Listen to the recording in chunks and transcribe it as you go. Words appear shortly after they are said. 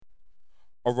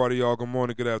Alrighty, y'all. Good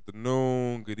morning, good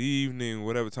afternoon, good evening,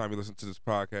 whatever time you listen to this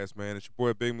podcast, man. It's your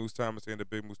boy Big Moose Thomas and the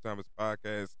Big Moose Thomas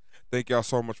podcast. Thank y'all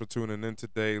so much for tuning in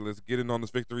today. Let's get in on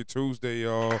this Victory Tuesday,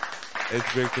 y'all.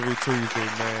 It's Victory Tuesday,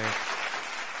 man.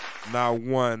 Not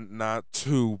one, not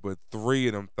two, but three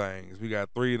of them things. We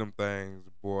got three of them things,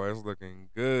 boy. It's looking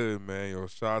good, man. Yo,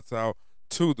 shouts out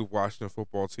to the Washington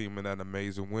football team and that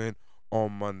amazing win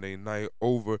on Monday night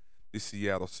over the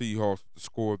Seattle Seahawks, with the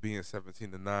score being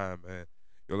 17-9, man.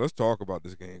 Yo, let's talk about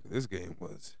this game. This game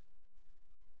was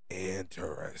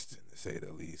interesting to say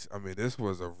the least. I mean, this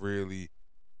was a really,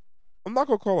 I'm not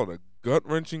gonna call it a gut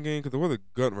wrenching game because it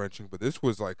wasn't gut wrenching, but this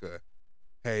was like a,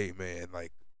 hey man,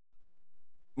 like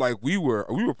we were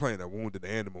playing a wounded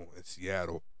animal in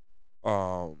Seattle.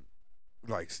 Um,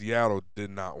 like Seattle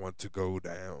did not want to go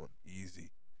down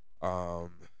easy.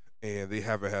 Um, and they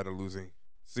haven't had a losing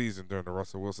season during the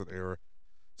Russell Wilson era,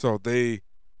 so they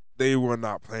were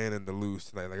not planning to lose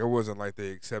tonight. Like it wasn't like they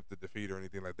accepted defeat or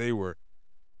anything. Like they were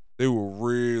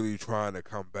really trying to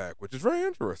come back, which is very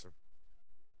interesting.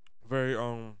 Very it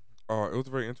was a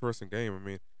very interesting game. I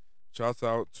mean, shouts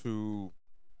out to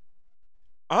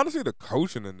honestly the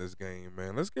coaching in this game,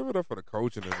 man. Let's give it up for the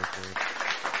coaching in this game.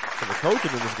 And the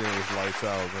coaching in this game was lights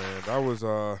out, man.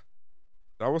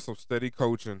 That was some steady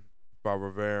coaching by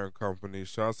Rivera and company.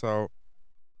 Shouts out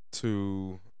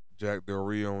to Jack Del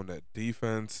Rio on that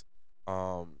defense.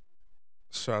 Um,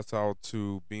 Shouts out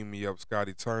to Beam Me Up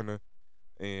Scotty Turner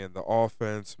and the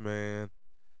offense, man.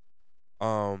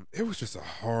 It was just a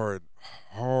hard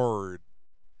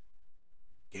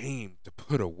game to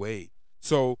put away.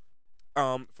 So,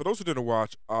 for those who didn't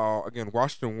watch, again,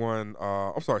 Washington won.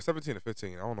 I'm sorry,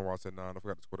 17-15. I don't know why I said 9. I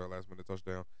forgot to score that last minute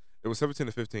touchdown. It was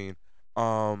 17-15.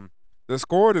 Um, the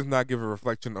score does not give a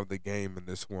reflection of the game in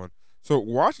this one. So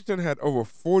Washington had over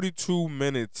 42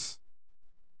 minutes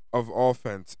of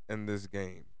offense in this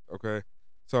game. Okay,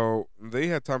 so they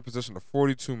had time possession of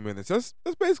 42 minutes. That's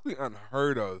basically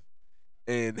unheard of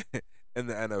in in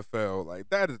the NFL. Like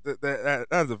that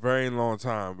is a very long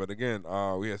time. But again,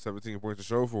 we had 17 points to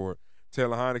show for it.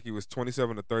 Taylor Heineke was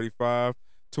 27 to 35,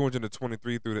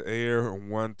 223 through the air, and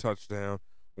one touchdown,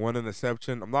 one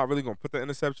interception. I'm not really gonna put the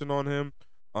interception on him.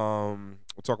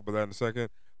 We'll talk about that in a second.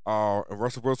 And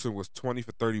Russell Wilson was 20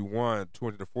 for 31,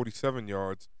 247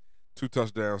 yards, two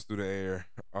touchdowns through the air.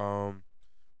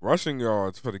 Rushing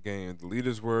yards for the game, the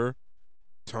leaders were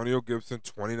Antonio Gibson,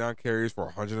 29 carries for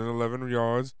 111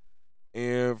 yards.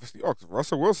 And for Seahawks,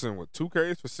 Russell Wilson with 2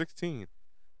 carries for 16.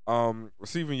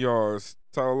 Receiving yards,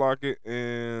 Tyler Lockett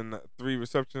in 3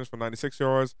 receptions for 96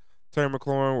 yards. Terry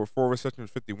McLaurin with 4 receptions,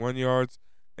 51 yards.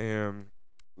 And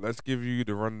let's give you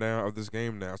the rundown of this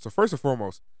game now. So first and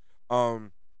foremost,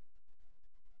 um,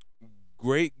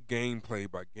 great gameplay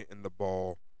by getting the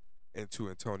ball into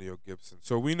Antonio Gibson.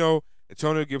 So we know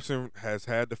Antonio Gibson has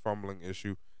had the fumbling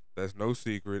issue. That's no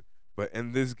secret. But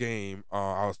in this game,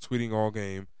 I was tweeting all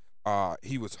game.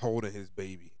 He was holding his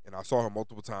baby, and I saw him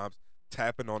multiple times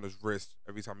tapping on his wrist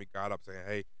every time he got up, saying,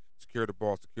 "Hey, secure the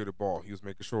ball, secure the ball." He was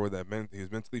making sure that he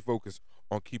was mentally focused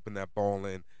on keeping that ball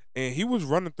in, and he was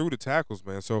running through the tackles,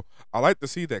 man. So I like to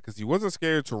see that because he wasn't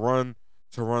scared to run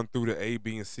through the A,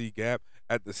 B, and C gap.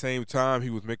 At the same time, he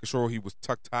was making sure he was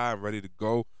tucked high and ready to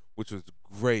go, which was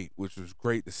great. Which was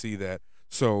great to see that.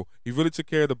 So he really took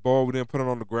care of the ball. We didn't put it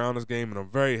on the ground this game, and I'm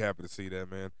very happy to see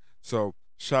that, man. So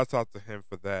shouts out to him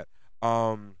for that.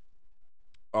 Um,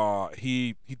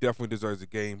 he definitely deserves a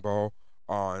game ball.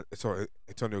 So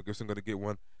Antonio Gibson going to get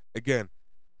one again.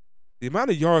 The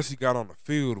amount of yards he got on the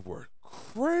field were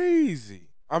crazy.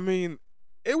 I mean,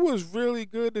 it was really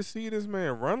good to see this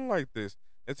man run like this.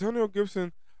 Antonio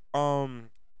Gibson, um,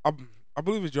 I, I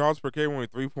believe his yards per carry were only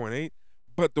 3.8,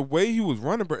 but the way he was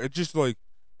running, bro, it just like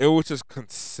it was just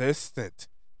consistent.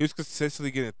 He was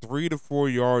consistently getting 3 to 4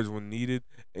 yards when needed.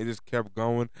 It just kept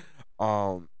going.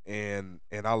 And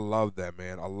I love that,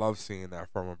 man. I love seeing that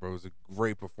from him, bro. It was a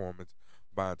great performance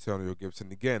by Antonio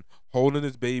Gibson. Again, holding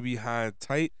his baby high and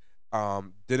tight.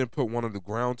 Didn't put one on the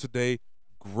ground today.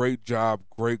 Great job,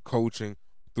 great coaching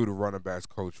through the running backs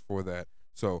coach for that.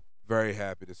 So very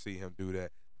happy to see him do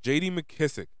that. J.D.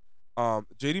 McKissick.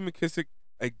 J.D. McKissick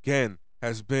again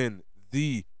has been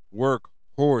the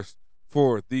workhorse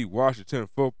for the Washington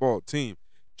football team.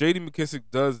 J.D. McKissick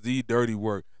does the dirty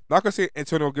work. Not gonna say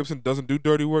Antonio Gibson doesn't do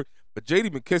dirty work, but J.D.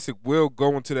 McKissick will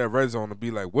go into that red zone and be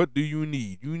like, "What do you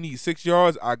need? You need 6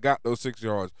 yards? I got those 6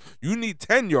 yards. You need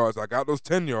 10 yards? I got those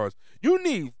 10 yards. You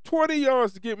need 20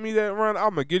 yards to get me that run?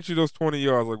 I'm gonna get you those 20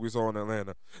 yards like we saw in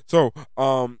Atlanta." So,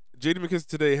 J.D. McKissick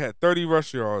today had 30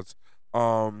 rush yards,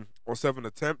 on 7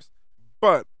 attempts,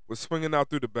 but was swinging out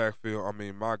through the backfield. I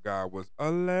mean, my guy was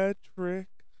electric.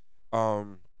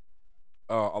 Um,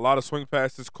 a lot of swing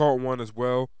passes, caught one as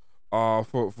well.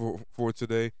 For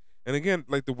today, and again,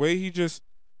 like the way he just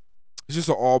it's just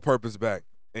an all-purpose back,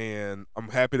 and I'm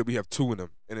happy that we have two of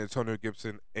them, and Antonio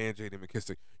Gibson and J.D.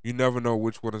 McKissick. You never know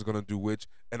which one is gonna do which,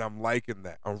 and I'm liking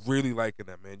that. I'm really liking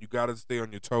that, man. You gotta stay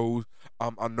on your toes.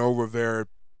 I know Rivera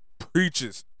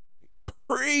preaches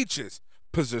preaches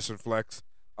position flex.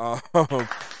 And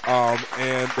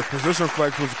the position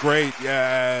flex was great.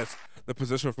 Yes, the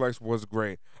position flex was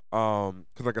great. Because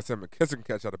like I said, McKissick can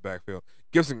catch out of the backfield.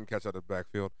 Gibson can catch out of the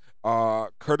backfield.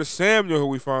 Curtis Samuel, who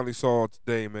we finally saw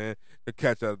today, man, could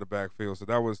catch out of the backfield. So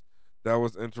that was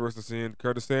interesting seeing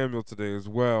Curtis Samuel today as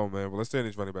well, man. But let's stay on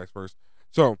these running backs first.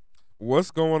 So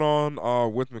what's going on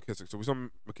with McKissick? So we saw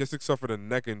McKissick suffered a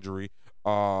neck injury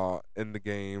in the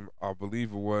game. I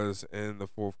believe it was in the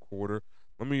fourth quarter.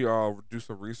 Let me do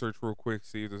some research real quick,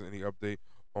 see if there's any update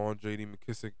on JD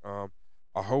McKissick.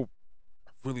 I hope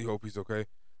I really hope he's okay.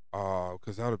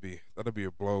 Cause that'll be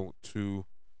a blow to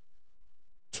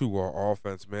our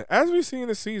offense, man. As we see in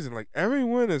the season, like every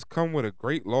win has come with a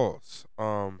great loss.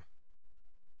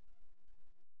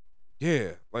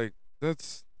 Yeah, like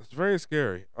that's very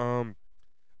scary. I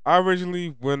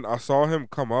originally, when I saw him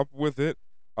come up with it,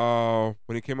 when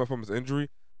he came up from his injury,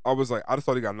 I was like, I just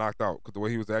thought he got knocked out because the way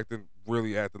he was acting,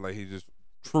 really acting like he just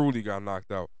truly got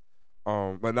knocked out.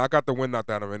 Like not got the wind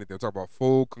knocked out of anything. I'm talking about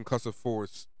full concussive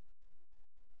force,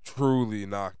 truly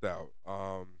knocked out.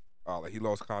 Like he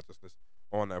lost consciousness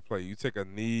on that play. You take a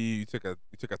knee, you take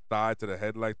a thigh to the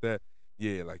head like that.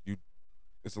 Yeah, like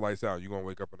it's lights out. You're gonna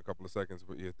wake up in a couple of seconds,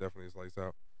 but yeah, definitely it's lights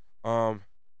out. Um,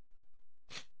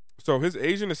 so his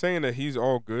agent is saying that he's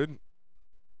all good.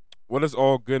 What does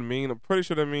all good mean? I'm pretty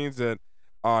sure that means that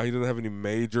he doesn't have any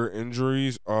major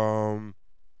injuries. Probably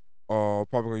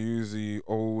gonna use the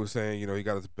old saying, he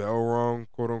got his bell rung,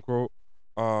 quote unquote.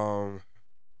 Um,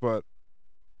 but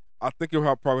I think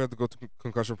he'll probably have to go to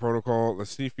concussion protocol.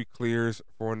 Let's see if he clears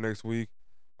for next week.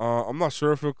 I'm not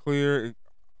sure if he'll clear.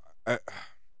 I,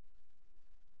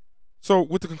 so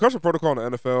with the concussion protocol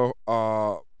in the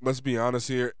NFL, let's be honest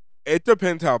here. It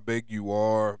depends how big you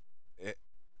are.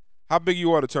 How big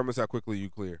you are determines how quickly you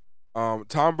clear.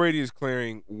 Tom Brady is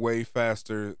clearing way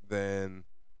faster than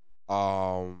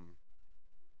um.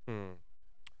 Hmm.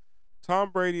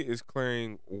 Tom Brady is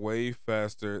clearing way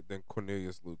faster than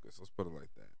Cornelius Lucas. Let's put it like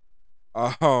that.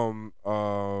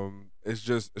 It's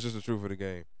just the truth of the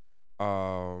game.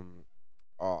 Um,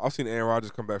 I've seen Aaron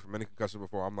Rodgers come back from many concussions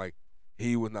before. I'm like,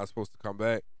 he was not supposed to come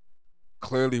back.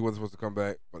 Clearly, he wasn't supposed to come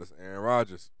back, but it's Aaron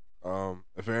Rodgers.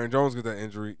 If Aaron Jones gets that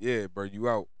injury, yeah, bro, you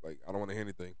out. Like, I don't want to hear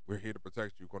anything. We're here to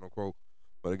protect you, quote unquote.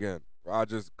 But again,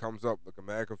 Rodgers comes up looking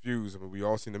mad confused. I mean, we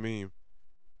all seen the meme.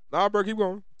 Nah, bro, keep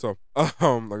going. So, like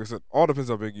I said, all depends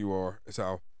how big you are. It's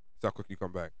how quick you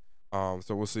come back.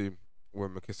 So we'll see when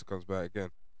McKissick comes back again.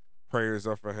 Prayers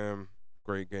up for him.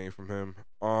 Great game from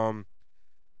him.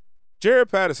 Jared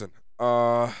Patterson.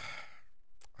 I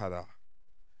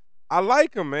I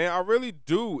like him, man. I really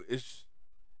do. He's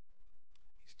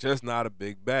just not a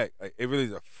big back. Like it really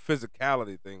is a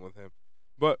physicality thing with him.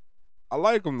 But I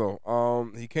like him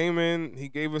though. He came in, he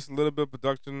gave us a little bit of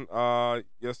production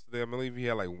yesterday. I believe he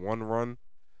had like one run.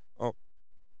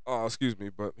 Oh, excuse me,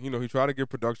 but he tried to get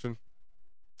production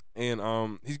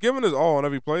and he's giving his all on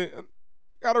every play and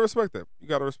you gotta respect that. You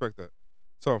gotta respect that.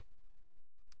 So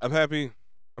I'm happy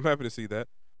I'm happy to see that.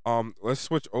 Let's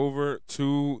switch over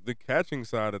to the catching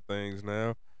side of things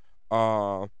now.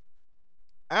 Uh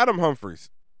Adam Humphries.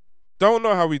 Don't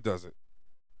know how he does it.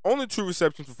 Only two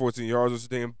receptions for 14 yards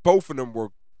today, and both of them were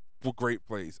great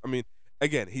plays. I mean,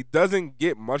 again, he doesn't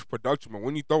get much production, but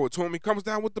when you throw it to him, he comes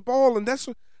down with the ball, and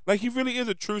like he really is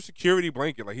a true security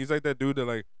blanket. Like he's like that dude that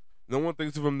like no one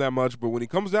thinks of him that much, but when he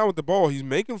comes down with the ball, he's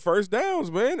making first downs,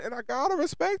 man, and I gotta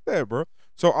respect that, bro.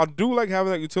 So I do like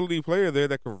having that utility player there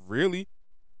that can really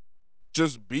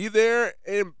just be there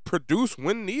and produce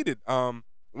when needed.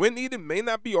 When needed may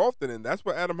not be often, and that's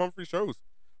what Adam Humphrey shows.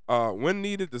 When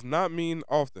needed does not mean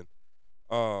often.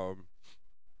 Um,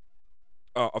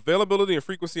 Availability and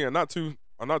frequency are not two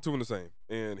in the same,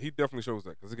 and he definitely shows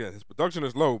that. Because again, his production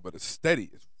is low, but it's steady.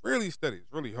 It's really steady.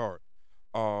 It's really hard.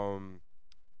 Um,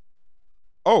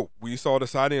 Oh, we saw the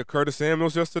signing of Curtis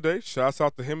Samuels yesterday. Shouts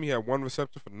out to him. He had one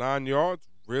reception for 9 yards.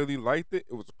 Really liked it.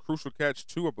 It was a crucial catch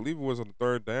too. I believe it was on the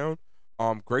third down.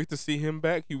 Great to see him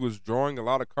back. He was drawing a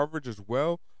lot of coverage as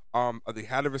well. They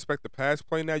had to respect the pass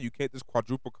play now. You can't just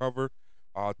quadruple cover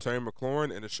Terry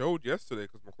McLaurin, and it showed yesterday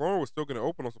because McLaurin was still going to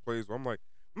open on some plays. Where I'm like,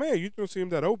 man, you don't see him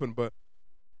that open, but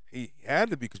he had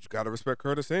to be because you got to respect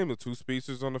Curtis Samuel. Two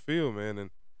speedsters on the field, man,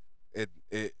 and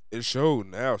it showed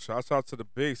now. Shouts out to the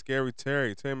big scary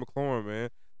Terry McLaurin, man.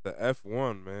 The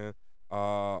F1, man.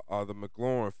 The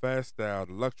McLaurin fast style,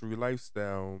 the luxury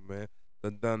lifestyle, man.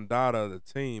 The Dundada of the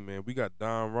team, man. We got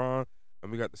Don Ron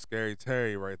and we got the Scary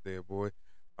Terry right there, boy.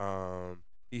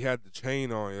 He had the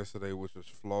chain on yesterday, which was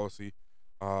flossy.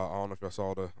 I don't know if I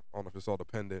saw the, I don't know if you saw the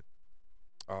pendant.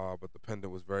 But the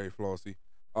pendant was very flossy.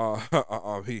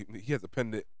 He has a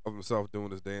pendant of himself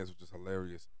doing his dance, which is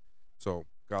hilarious. So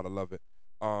gotta love it.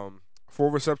 4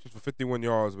 receptions for 51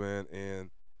 yards, man,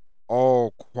 and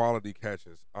all quality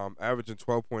catches. Averaging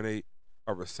 12.8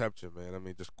 a reception, man. I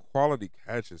mean, just quality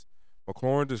catches.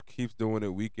 McLaurin just keeps doing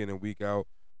it week in and week out.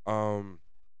 Um,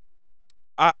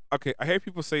 I hear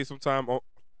people say sometime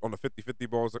on the 50-50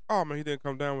 balls like, oh man, he didn't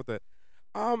come down with that.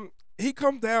 He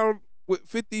come down with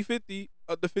 50-50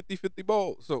 of the 50-50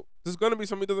 ball. So there's gonna be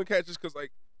some he doesn't catch just because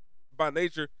like by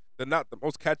nature they're not the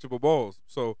most catchable balls.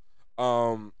 So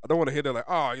I don't want to hear that like,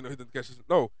 oh, he doesn't catch this.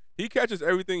 No, he catches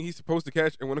everything he's supposed to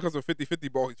catch, and when it comes to a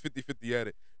 50-50 ball, he's 50-50 at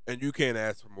it, and you can't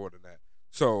ask for more than that.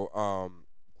 So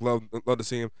love to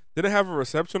see him. Didn't have a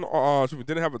reception,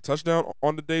 didn't have a touchdown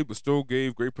on the day, but still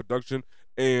gave great production.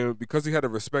 And because he had to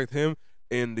respect him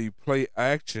and the play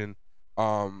action,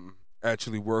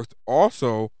 actually worked.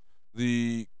 Also,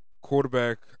 the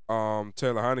quarterback,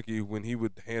 Taylor Heineke, when he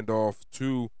would hand off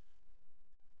to,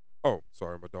 oh,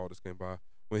 sorry, my dog just came by.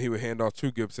 When he would hand off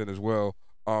to Gibson as well.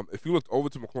 If you looked over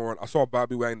to McLaurin, I saw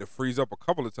Bobby Wagner freeze up a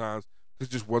couple of times because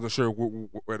just wasn't sure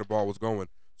where the ball was going.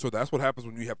 So that's what happens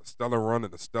when you have a stellar run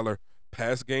and a stellar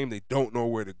pass game. They don't know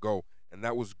where to go, and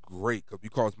that was great because we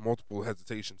caused multiple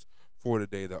hesitations for the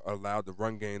day that allowed the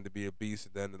run game to be a beast,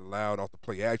 and then it allowed off the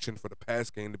play action for the pass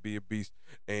game to be a beast,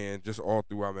 and just all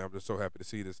throughout. Man, I'm just so happy to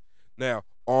see this. Now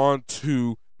on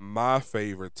to my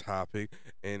favorite topic,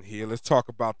 and here let's talk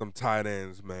about them tight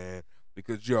ends, man.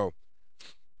 Because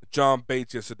John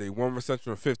Bates yesterday, 1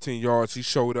 reception for 15 yards. He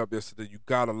showed up yesterday. You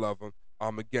gotta love him.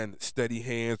 Again, steady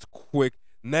hands, quick.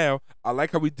 Now, I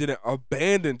like how we didn't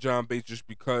abandon John Bates just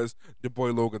because the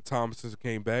boy Logan Thompson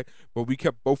came back, but we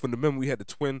kept both of them in. We had the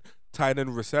twin tight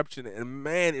end reception, and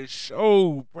man, it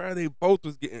showed, bro. They both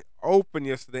was getting open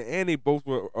yesterday, and they both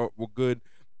were good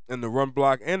in the run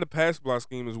block and the pass block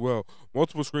scheme as well.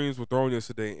 Multiple screens were thrown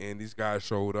yesterday, and these guys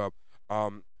showed up.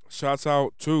 Shots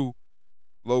out to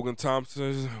Logan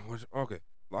Thompson. Okay,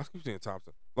 I keep saying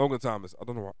Thompson. Logan Thomas. I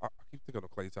don't know why. I keep thinking of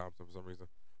Clay Thompson for some reason.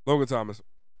 Logan Thomas,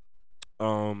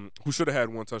 who should have had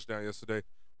one touchdown yesterday.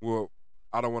 Well,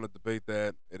 I don't want to debate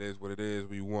that. It is what it is.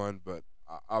 We won, but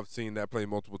I've seen that play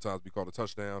multiple times be called a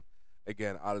touchdown.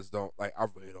 Again, I just don't like. I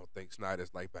really don't think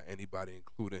Snyder's liked by anybody,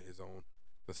 including his own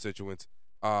constituents.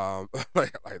 Like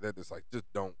that. Just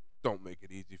don't make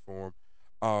it easy for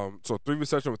him. So 3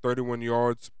 receptions with 31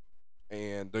 yards,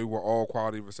 and they were all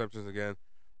quality receptions again.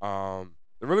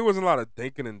 There really wasn't a lot of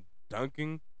dinking and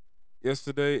dunking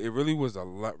yesterday. It really was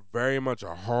very much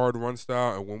a hard run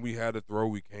style, and when we had to throw,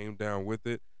 we came down with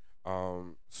it.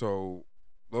 So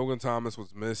Logan Thomas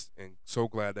was missed, and so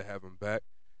glad to have him back.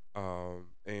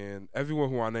 And everyone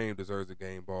who I named deserves a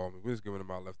game ball. I mean, we're just giving them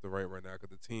out left and right now because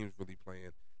the team's really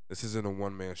playing. This isn't a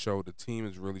one-man show. The team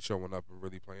is really showing up and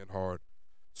really playing hard.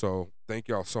 So thank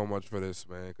y'all so much for this,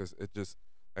 man, because it just,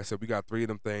 like I said, we got three of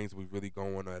them things. We really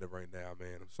going at it right now,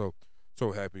 man. I'm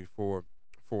so happy for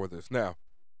this. Now,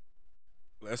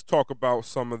 let's talk about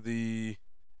some of the.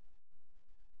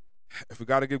 If we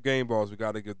got to give game balls, we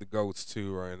got to give the goats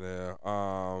too right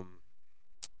now.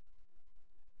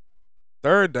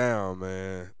 Third down,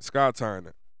 man. Scott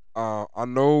Turner. I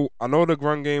know the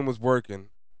run game was working.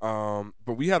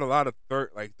 But we had a lot of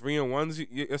 3-and-1s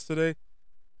yesterday,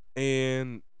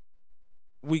 and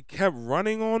we kept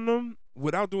running on them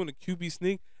without doing the QB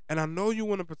sneak. And I know you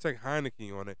want to protect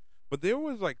Heineke on it, but there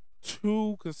was like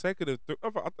two consecutive. I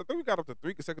think we got up to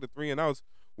three consecutive 3-and-outs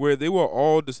where they were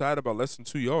all decided by less than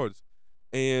 2 yards.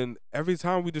 And every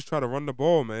time we just try to run the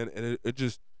ball, man, and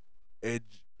it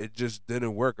it just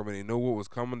didn't work. I mean, they knew what was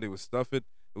coming. They would stuff it.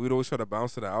 And we'd always try to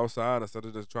bounce to the outside instead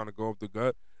of just trying to go up the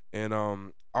gut. And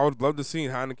I would love to see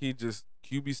Heineke just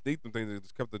QB sneak them things that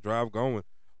just kept the drive going.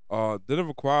 Didn't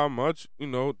require much,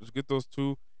 just get those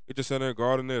two, get your center and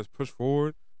guard in there, push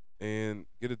forward, and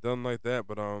get it done like that.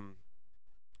 But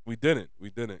we didn't,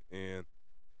 and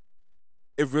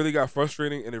it really got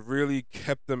frustrating, and it really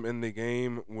kept them in the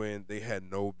game when they had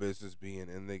no business being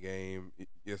in the game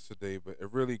yesterday. But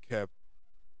it really kept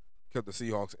the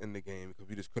Seahawks in the game because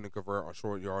we just couldn't convert on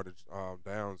short yardage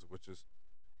downs, which is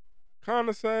kind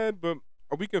of sad, but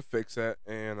we can fix that.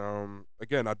 And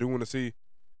again, I do want to see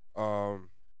um,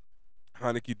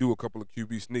 Heineke do a couple of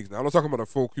QB sneaks. Now, I'm not talking about a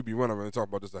full QB run. I'm really talking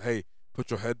about just a, hey, put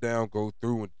your head down, go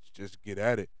through, and just get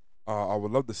at it. I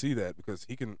would love to see that because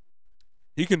he can.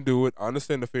 He can do it. I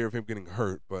understand the fear of him getting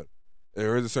hurt, but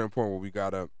there is a certain point where we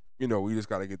gotta, we just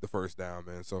gotta get the first down,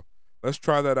 man. So let's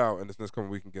try that out in this next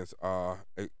coming week against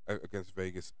against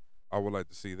Vegas. I would like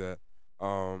to see that.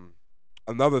 Um,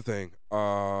 Another thing,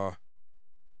 I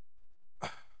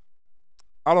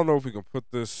don't know if we can put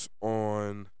this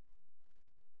on.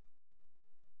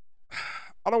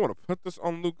 I don't want to put this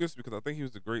on Lucas because I think he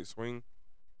was a great swing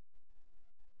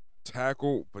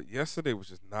tackle, but yesterday was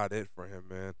just not it for him,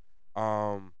 man.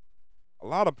 Um, a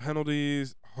lot of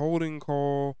penalties, holding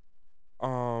call.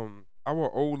 Our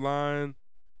O line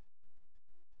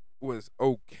was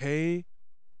okay,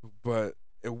 but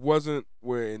it wasn't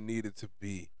where it needed to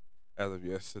be as of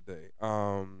yesterday.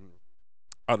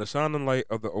 The shining light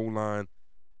of the O line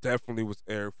definitely was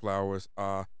Eric Flowers.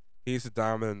 He's a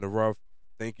diamond in the rough.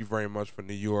 Thank you very much for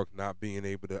New York not being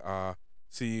able to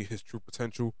see his true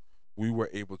potential. We were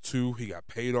able to. He got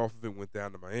paid off of it. Went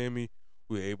down to Miami.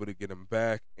 We were able to get him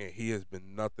back, and he has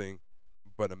been nothing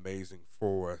but amazing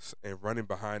for us. And running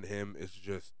behind him is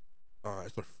just,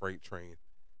 it's a freight train.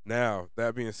 Now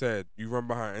that being said, you run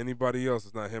behind anybody else,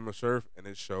 it's not him or Surf, and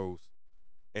it shows.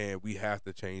 And we have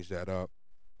to change that up.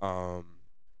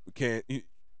 We can't.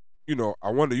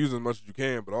 I want to use as much as you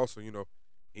can, but also,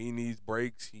 he needs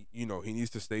breaks. He needs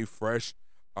to stay fresh.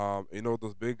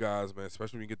 Those big guys, man,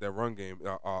 especially when you get that run game,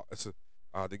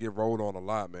 they get rolled on a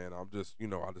lot, man. I just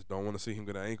don't want to see him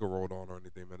get an ankle rolled on or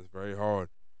anything, man. It's very hard,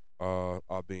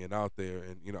 being out there,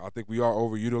 and I think we are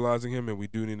overutilizing him, and we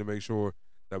do need to make sure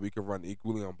that we can run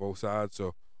equally on both sides.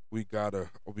 So we gotta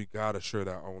shore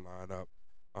that own line up.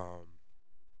 Um,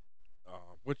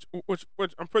 which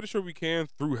I'm pretty sure we can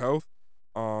through health.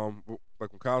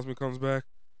 Like when Cosme comes back,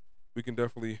 we can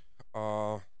definitely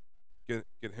uh get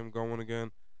him going again.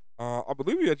 I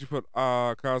believe we actually put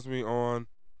Cosme on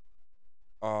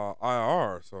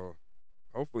IR, so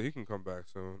hopefully he can come back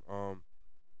soon.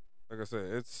 Like I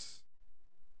said,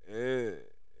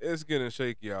 it's getting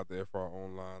shaky out there for our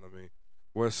own line. I mean,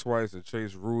 Wes Swites and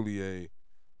Chase Roulier.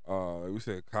 We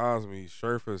said Cosme,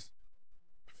 Sherfus,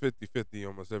 50-50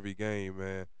 almost every game,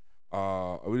 man.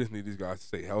 We just need these guys to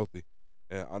stay healthy.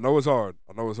 And I know it's hard.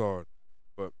 I know it's hard.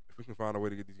 But if we can find a way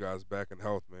to get these guys back in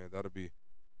health, man, that'd be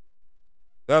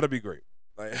great.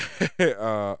 Like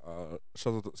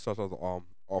shout out to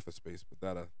office space, but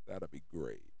that'd be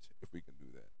great if we can do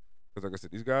that. Because like I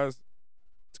said, this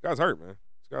guy's hurt, man.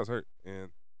 This guy's hurt, and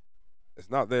it's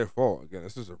not their fault. Again,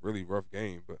 this is a really rough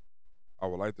game, but I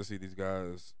would like to see these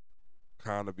guys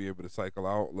kind of be able to cycle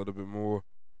out a little bit more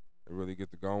and really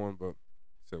get to going. But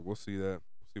so we'll see that.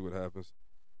 We'll see what happens.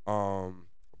 I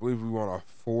believe we want our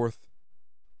fourth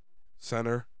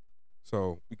center,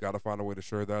 so we got to find a way to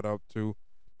shore that up too.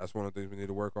 That's one of the things we need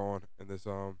to work on in this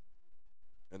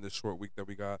short week that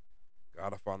we got. Got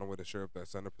to find a way to shore up that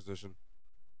center position.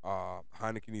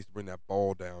 Heineke needs to bring that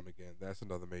ball down again. That's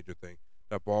another major thing.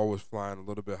 That ball was flying a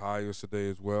little bit higher today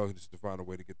as well. He needs to find a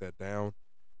way to get that down.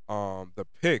 The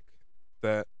pick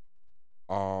that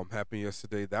happened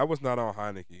yesterday, that was not on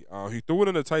Heineke. He threw it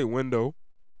in a tight window.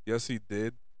 Yes, he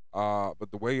did. But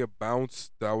the way it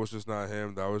bounced, that was just not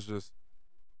him. That was just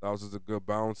a good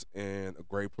bounce and a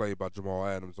great play by Jamal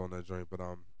Adams on that joint. But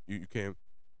you can't.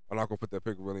 I'm not gonna put that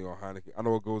pick really on Heineke. I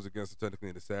know it goes against the technically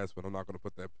in the stats, but I'm not gonna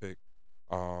put that pick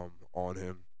on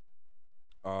him.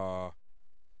 Uh,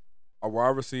 our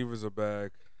wide receivers are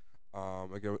back.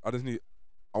 Again,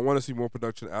 I want to see more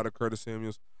production out of Curtis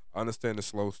Samuels. I understand the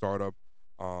slow startup,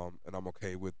 and I'm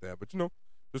okay with that. But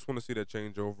just want to see that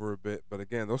change over a bit. But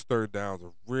again, those third downs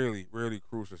are really, really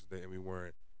crucial today, and we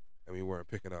weren't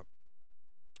picking up.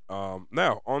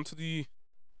 Now on to the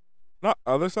not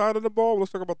other side of the ball.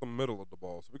 Let's talk about the middle of the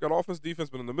ball. So we got offense, defense,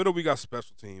 but in the middle we got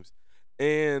special teams,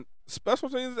 and special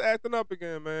teams is acting up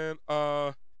again, man.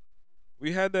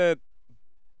 We had that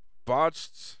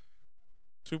botched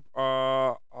two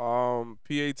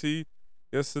PAT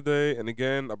yesterday, and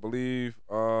again, I believe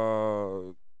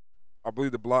the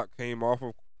block came off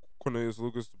of Cornelius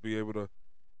Lucas to be able to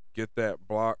get that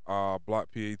block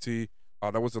PAT.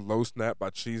 That was a low snap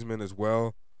by Cheeseman as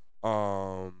well.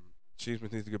 Um, Cheeseman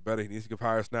needs to get better. He needs to give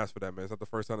higher snaps for that, man. It's not the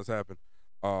first time this happened.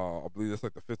 I believe that's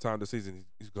like the fifth time this season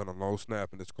he's gone a low snap,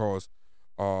 and it's caused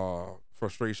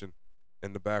frustration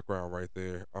in the background right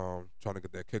there. Trying to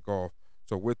get that kickoff.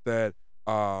 So with that,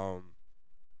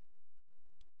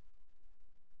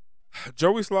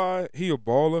 Joey Sly, he a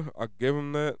baller. I give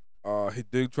him that. He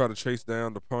did try to chase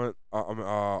down the punt.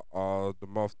 The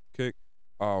muff kick.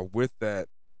 With that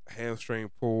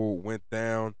hamstring pull, went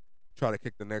down. Tried to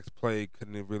kick the next play,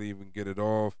 couldn't really even get it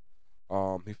off.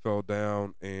 He fell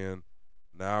down, and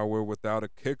now we're without a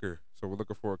kicker. So we're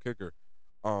looking for a kicker.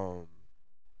 Um,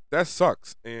 that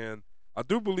sucks. And I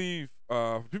do believe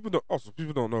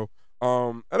people don't know.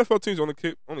 NFL teams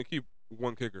only keep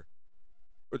one kicker,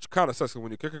 which kind of sucks 'cause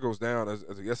when your kicker goes down as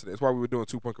of yesterday. That's why we were doing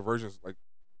 2 point conversions like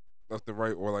left and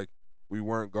right, or like we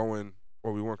weren't going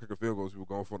or we weren't kicking field goals. We were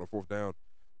going for the fourth down.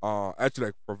 Actually,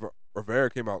 like Rivera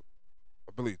came out,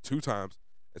 I believe, 2 times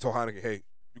and told Heineken, "Hey,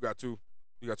 you got two,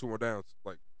 you got 2 more downs."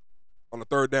 Like on the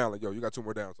third down, like, "Yo, you got 2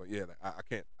 more downs." Like, yeah, like, I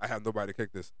can't. I have nobody to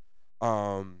kick this.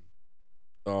 Um,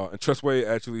 and Trustway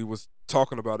actually was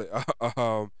talking about it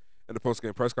in the post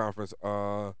game press conference.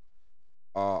 They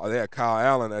had Kyle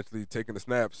Allen actually taking the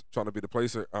snaps, trying to be the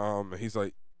placer. And he's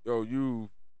like, "Yo, you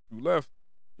left,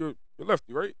 you're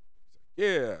lefty, right?"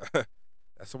 Yeah,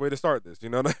 that's the way to start this. You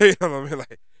know what I mean? You know what I mean?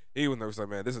 Like he was nervous, like,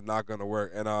 man, this is not gonna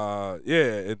work. And yeah,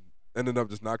 it ended up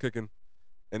just not kicking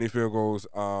any field goals.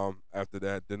 After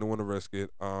that, didn't want to risk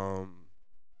it.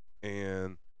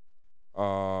 And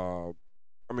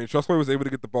I mean, Trustway was able to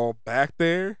get the ball back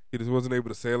there. He just wasn't able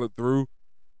to sail it through.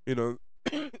 You know,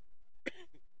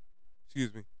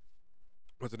 excuse me,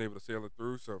 wasn't able to sail it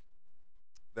through. So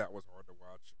that was hard to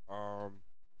watch. Oh,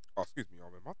 excuse me,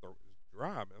 y'all, man. My throat is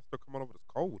dry, man. I'm still coming over this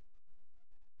cold.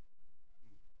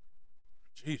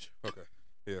 Jeez. Okay.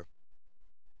 Yeah.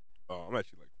 I'm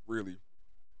actually like really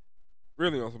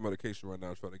on some medication right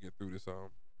now, trying to get through this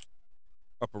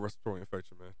upper respiratory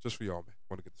infection, man. Just for y'all, man.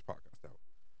 Want to get this podcast out.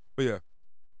 But yeah,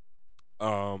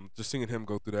 just seeing him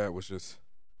go through that was just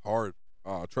hard.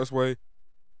 Trustway,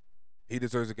 he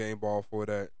deserves a game ball for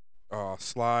that.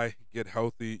 Sly, get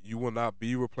healthy. You will not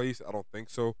be replaced. I don't think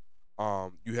so.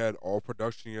 You had all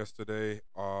production yesterday.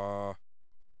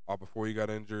 Before you got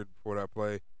injured, before that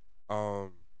play.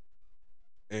 Um,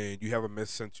 and you haven't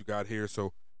missed since you got here.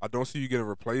 So I don't see you getting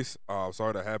replaced.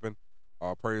 Sorry that happened.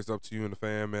 Prayers up to you and the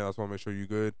fam, man. I just want to make sure you're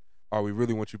good. We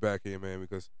really want you back here, man,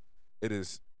 because it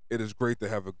is it is great to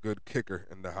have a good kicker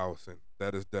in the house, and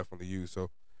that is definitely you. So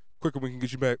quicker we can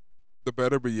get you back, the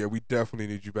better. But yeah, we definitely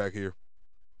need you back here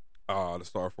to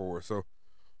start forward. So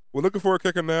we're looking for a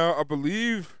kicker now. I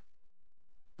believe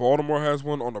Baltimore has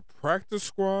one on the practice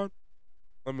squad.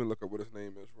 Let me look up what his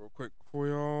name is real quick for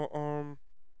y'all.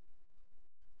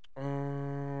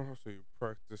 Let's see,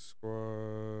 practice squad.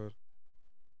 All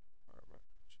right, man.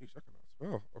 Jeez, I cannot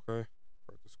spell. Okay,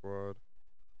 practice squad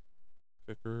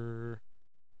kicker.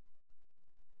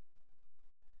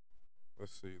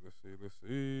 Let's see.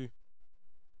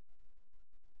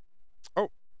 Oh,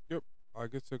 yep. I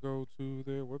get to go to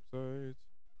their website.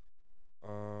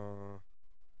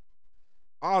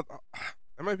 Uh,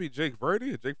 it might be Jake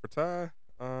Verdi or Jake Fatai.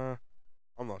 I'm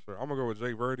not sure. I'm gonna go with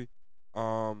Jake Verdi.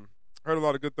 Heard a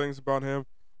lot of good things about him.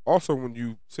 Also, when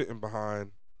you sitting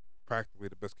behind practically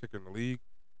the best kicker in the league,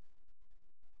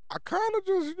 I kind of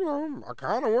just, I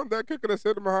kind of want that kicker that's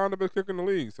sitting behind the best kicker in the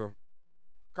league. So,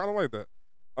 kind of like that.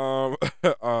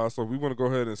 So we want to go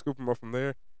ahead and scoop him up from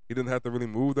there. He didn't have to really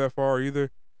move that far either.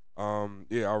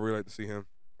 Yeah, I'd really like to see him.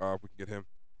 If we can get him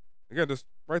again, just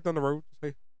right down the road. Just,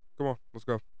 hey, come on, let's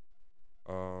go.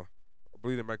 I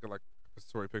believe they might get like a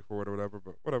story pick for it or whatever,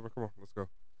 but whatever. Come on, let's go.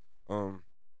 Um,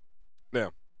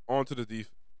 Now on to the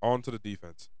on to the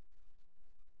defense.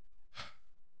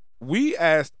 We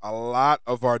asked a lot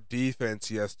of our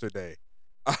defense yesterday.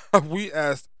 We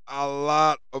asked a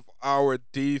lot of our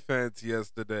defense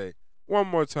yesterday. One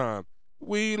more time.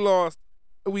 We lost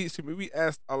we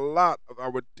asked a lot of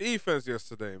our defense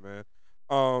yesterday, man.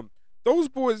 Um those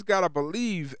boys gotta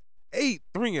believe 8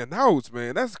 3-and-outs,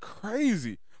 man. That's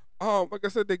crazy. Like I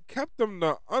said, they kept them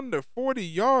to under 40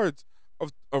 yards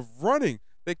of running.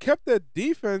 They kept that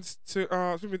defense to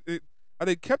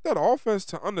they kept that offense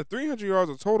to under 300 yards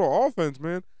of total offense,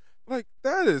 man. Like,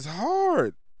 that is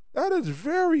hard. That is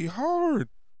very hard.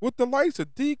 With the likes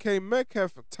of DK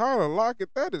Metcalf and Tyler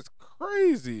Lockett, that is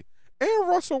crazy. And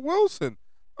Russell Wilson,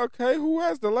 okay, who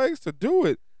has the legs to do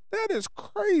it. That is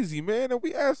crazy, man. And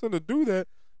we asked him to do that.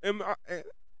 And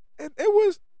it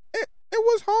was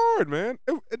hard, man.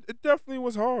 It definitely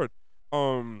was hard.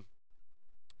 Um,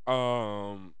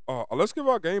 let's give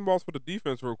out game balls for the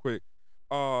defense real quick.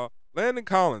 Landon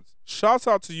Collins, shouts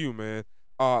out to you, man.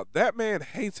 That man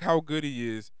hates how good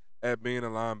he is at being a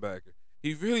linebacker.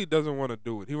 He really doesn't want to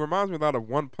do it. He reminds me a lot of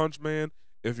One Punch Man.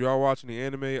 If y'all watching the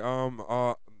anime,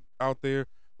 out there,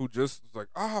 who just was like,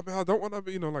 man, I don't want to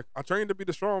be, like, I trained to be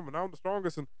the strong, but now I'm the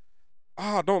strongest, and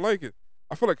I don't like it.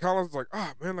 I feel like Collins is like,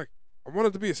 man, like, I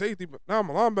wanted to be a safety, but now I'm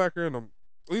a linebacker, and I'm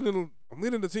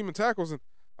leading the team in tackles, and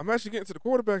I'm actually getting to the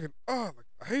quarterback, and like,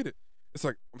 I hate it. It's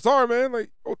like, I'm sorry, man. Like,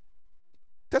 oh,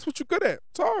 that's what you're good at.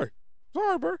 Sorry,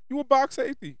 bro. You a box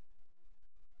safety,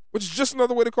 which is just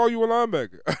another way to call you a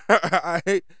linebacker. I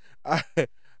hate. I.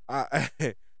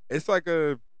 It's like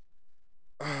a.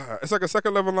 it's like a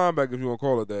second level linebacker if you want to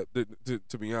call it that.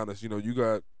 To be honest, you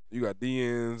got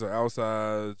DNs or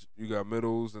outsides, you got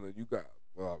middles, and then you got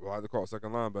I like to call it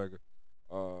second linebacker.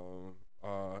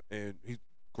 And he's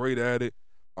great at it.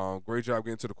 Great job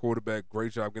getting to the quarterback.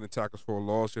 Great job getting tackles for a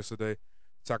loss yesterday.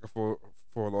 Tackle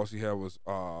for a loss he had was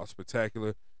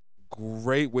spectacular.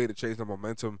 Great way to change the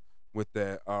momentum with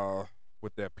that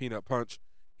peanut punch,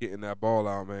 getting that ball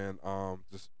out, man.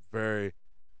 Just very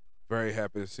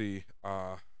happy to see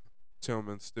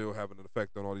Tillman still having an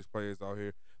effect on all these players out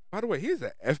here. By the way, he's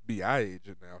an FBI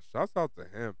agent now. Shouts out to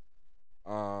him.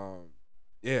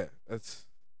 Yeah, that's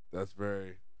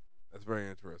very that's very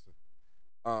interesting.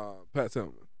 Pat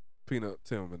Tillman, Peanut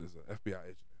Tillman is an FBI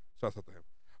agent. Shouts out to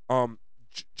him.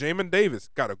 Jamin Davis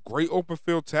got a great open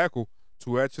field tackle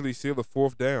to actually seal the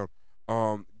fourth down.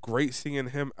 Great seeing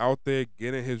him out there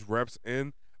getting his reps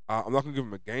in. I'm not gonna give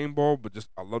him a game ball, but just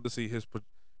I love to see his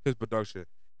production.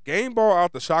 Game ball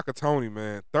out to Shaka Tony,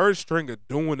 man. Third stringer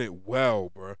doing it well,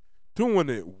 bro. Doing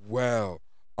it well.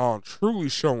 Truly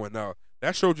showing up.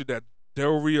 That showed you that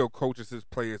Del Rio coaches his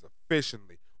players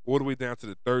efficiently, all the way down to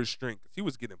the third string, because he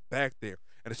was getting back there,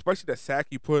 and especially that sack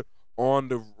he put on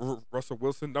the Russell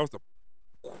Wilson. That was a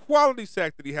quality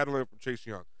sack that he had to learn from Chase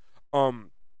Young.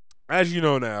 Um, as you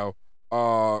know now,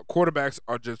 quarterbacks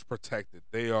are just protected.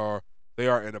 They are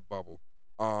in a bubble.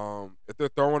 If they're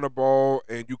throwing the ball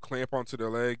and you clamp onto their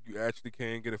leg, you actually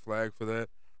can get a flag for that.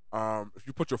 If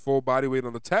you put your full body weight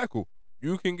on the tackle,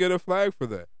 you can get a flag for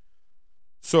that.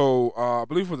 So I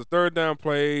believe for the third down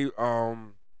play,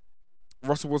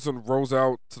 Russell Wilson rolls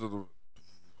out to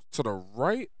the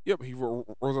right. Yep, he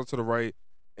rolls out to the right,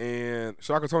 and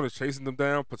Shaka Tony is chasing them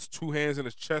down. Puts two hands in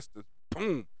his chest, and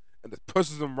boom, and just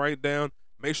pushes him right down.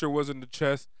 Make sure it wasn't in the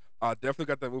chest. Definitely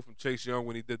got that move from Chase Young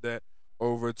when he did that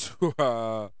over to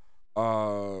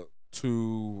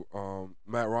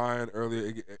Matt Ryan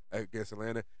earlier against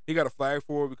Atlanta. He got a flag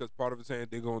for it because part of his hand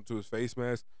did go into his face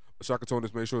mask. But Shaka Tony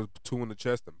just made sure it was two in the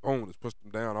chest and boom, just pushed him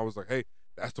down. I was like, hey,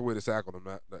 that's the way to sack on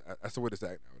him. That's the way to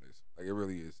sack nowadays. Like it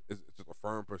really is. It's just a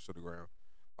firm push to the ground.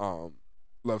 Um,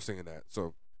 love seeing that.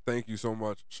 So thank you so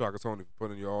much, Shaka Tony, for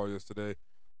putting your all yesterday.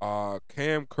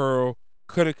 Cam Curl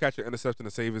couldn't catch an interception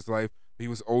to save his life. He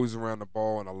was always around the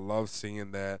ball, and I love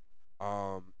seeing that.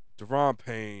 Deron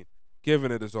Payne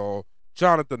giving it his all.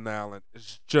 Jonathan Allen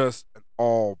is just an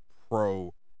all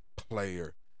pro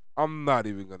player. I'm not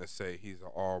even gonna say he's an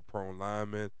all pro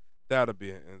lineman. That'll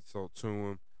be an insult to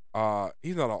him.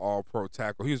 He's not an all pro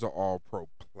tackle. He's an all pro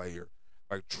player.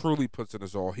 Like truly puts in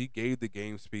his all. He gave the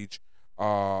game speech,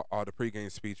 the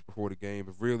pregame speech before the game.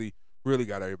 It really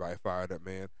got everybody fired up,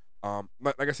 man.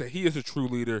 Like I said, he is a true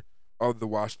leader of the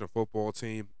Washington football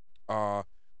team.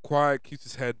 Quiet, keeps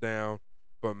his head down,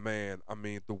 but man, I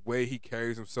mean, the way he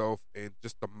carries himself and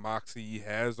just the moxie he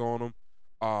has on him,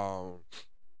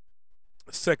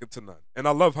 second to none. And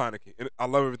I love Heineke, and I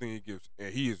love everything he gives,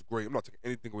 and he is great. I'm not taking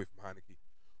anything away from Heineke,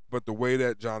 but the way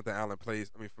that Jonathan Allen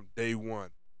plays, I mean, from day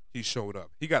one, he showed up.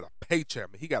 He got a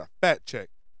paycheck, man. He got a fat check,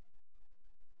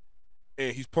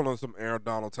 and he's pulling some Aaron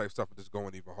Donald type stuff and just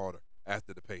going even harder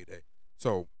after the payday.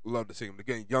 So love to see him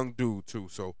again. Young dude too.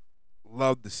 So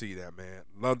love to see that, man.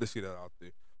 Love to see that out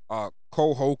there.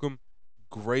 Cole Holcomb,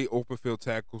 great open field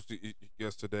tackles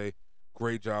yesterday.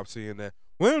 Great job seeing that.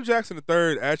 William Jackson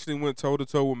III actually went toe to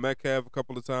toe with Metcalf a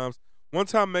couple of times. One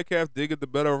time Metcalf did get the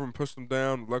better of him, pushed him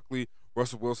down. Luckily,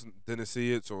 Russell Wilson didn't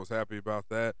see it, so I was happy about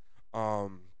that.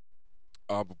 Um,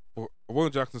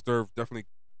 William Jackson III definitely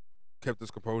kept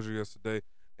his composure yesterday,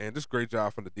 and just great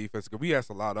job from the defense. We asked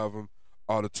a lot of them.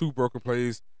 The two broken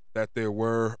plays that there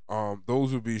were,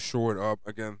 those would be shored up.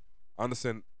 Again, I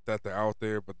understand that they're out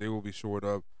there, but they will be shored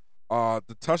up.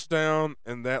 The touchdown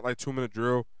and that like 2 minute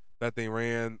drill that they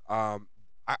ran, I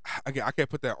can't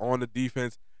put that on the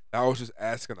defense. That was just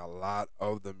asking a lot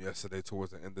of them yesterday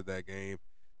towards the end of that game,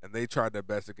 and they tried their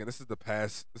best. Again, this is the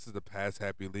pass. This is the pass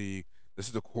happy league. This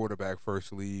is the quarterback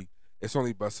first league. It's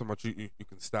only but so much you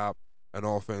can stop an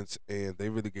offense, and they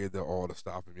really gave their all to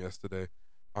stop him yesterday.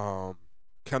 Um,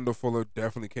 Kendall Fuller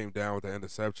definitely came down with the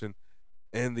interception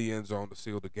in the end zone to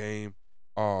seal the game.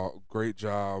 Great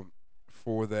job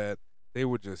for that. They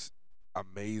were just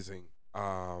amazing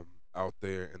out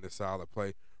there in the solid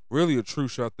play. Really a true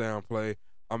shutdown play.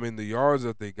 I mean, the yards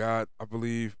that they got, I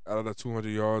believe, out of the 200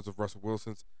 yards of Russell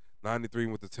Wilson's, 93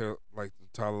 with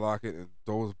Tyler Lockett, and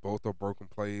those both are broken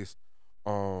plays.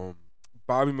 Um,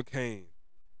 Bobby McCain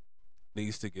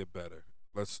needs to get better.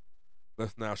 Let's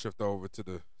now shift over to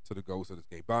the ghost of this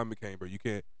game. Bobby McCain, bro, you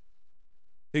can't.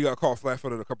 He got caught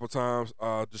flat-footed a couple of times.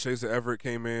 Deshaun Everett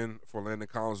came in for Landon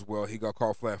Collins as well. He got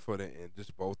caught flat-footed, and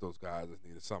just both those guys just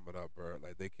need to sum it up, bro.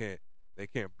 Like they can't. They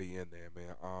can't be in there,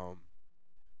 man.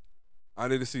 I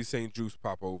need to see St. Juice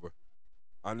pop over.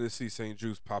 I need to see St.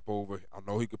 Juice pop over. I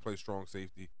know he could play strong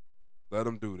safety. Let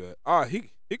him do that.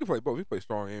 He can play both. He play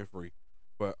strong and free.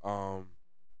 But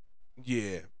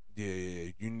yeah,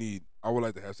 yeah. You need. I would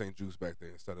like to have St. Juice back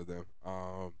there instead of them.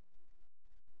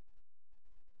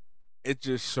 It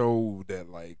just showed that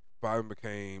like Bobby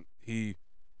McCain,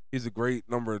 he's a great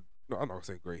number. No, I'm not gonna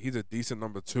say great. He's a decent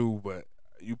number two, but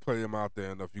you play him out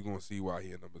there enough, you're gonna see why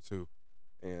he a number two,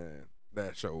 and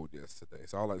that showed yesterday.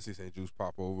 So I like to see St. Juice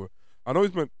pop over. I know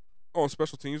he's been on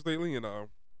special teams lately, and I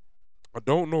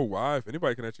don't know why. If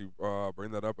anybody can actually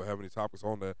bring that up or have any topics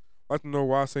on that, I'd like to know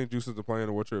why St. Juice is playing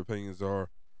and what your opinions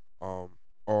um,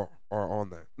 are on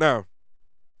that. Now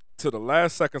to the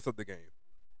last seconds of the game.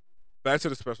 Back to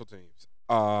the special teams.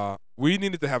 We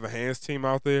needed to have a hands team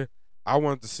out there. I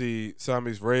wanted to see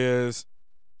Samis Reyes,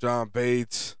 John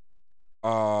Bates,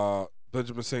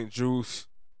 Benjamin St. Juice,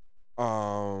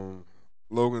 um,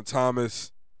 Logan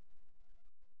Thomas.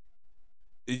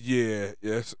 Yeah,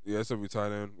 yes, every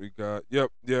tight end we got.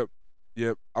 Yep.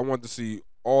 I wanted to see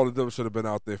all of them should have been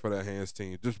out there for that hands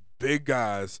team. Just big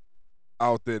guys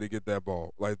out there to get that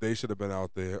ball. Like they should have been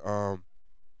out there.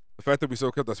 The fact that we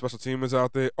still kept the special teamers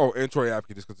out there. Oh, and Troy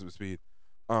Apke just because of his speed.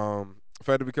 The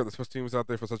fact that we kept the special teamers out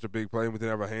there for such a big play and we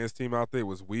didn't have a hands team out there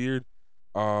was weird.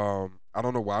 I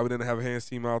don't know why we didn't have a hands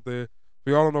team out there.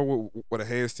 We all don't know what a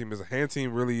hands team is. A hand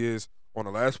team really is on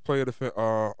the last play of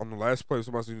on the last play,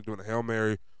 somebody's either doing a Hail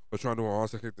Mary or trying to do an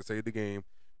onside kick to save the game.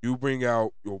 You bring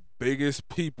out your biggest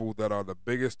people that are the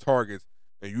biggest targets,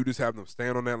 and you just have them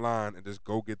stand on that line and just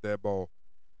go get that ball.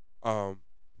 Um,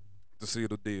 to seal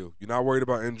the deal. You're not worried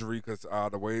about injury because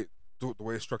the way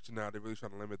it's structured now, they're really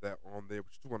trying to limit that on there.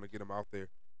 But you want to get them out there.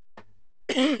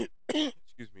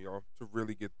 Excuse me, y'all, to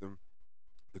really get them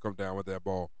to come down with that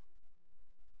ball.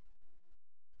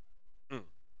 Mm.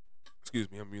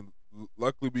 Excuse me. I mean,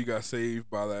 luckily we got saved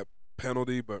by that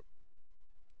penalty, but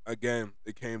again,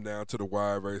 it came down to the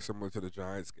wire, very similar to the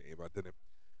Giants game.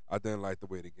 I didn't like the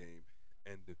way the game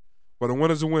ended. But a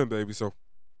win is a win, baby. So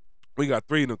we got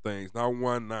three of them things. Not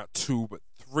one, not two, but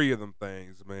three of them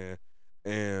things, man.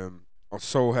 And I'm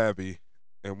so happy.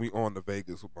 And we on to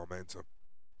Vegas with momentum.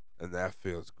 And that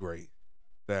feels great.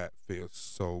 That feels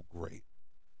so great.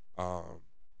 Um,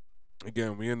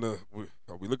 again, we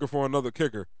looking for another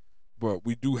kicker, but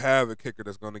we do have a kicker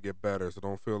that's gonna get better. So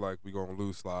don't feel like we're gonna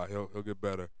lose Sly. He'll get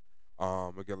better.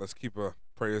 Again, let's keep a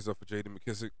prayers up for J.D.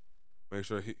 McKissick. Make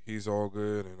sure he's all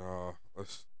good, and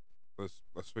let's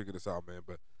figure this out, man.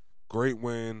 But great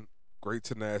win, great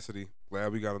tenacity.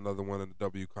 Glad we got another one in the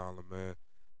W column, man.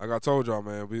 Like I told y'all,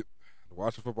 man, the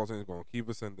Washington football team is gonna keep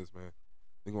us in this, man.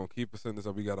 They're gonna keep us in this,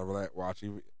 and we gotta watch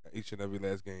each and every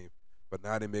last game. But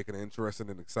now they're making it interesting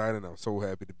and exciting. I'm so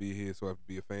happy to be here, so happy to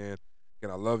be a fan.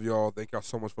 Again, I love y'all. Thank y'all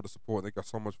so much for the support. Thank y'all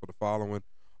so much for the following.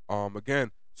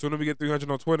 Again, soon as we get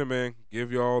 300 on Twitter, man,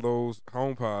 give y'all those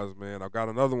home pies, man. I got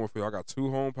another one for you. I got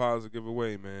two home pies to give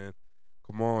away, man.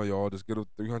 Come on, y'all. Just get a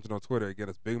 300 on Twitter. Again,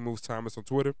 it's Big Moves Thomas on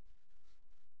Twitter.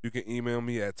 You can email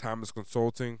me at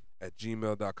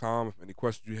thomasconsulting@gmail.com. If any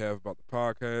questions you have about the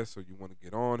podcast or you want to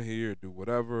get on here, do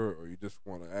whatever, or you just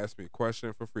want to ask me a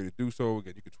question, feel free to do so.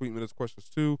 Again, you can tweet me those questions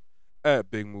too at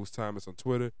Big Moves Thomas on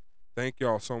Twitter. Thank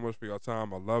y'all so much for your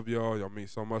time. I love y'all. Y'all mean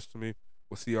so much to me.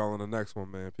 We'll see y'all in the next one,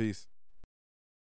 man. Peace.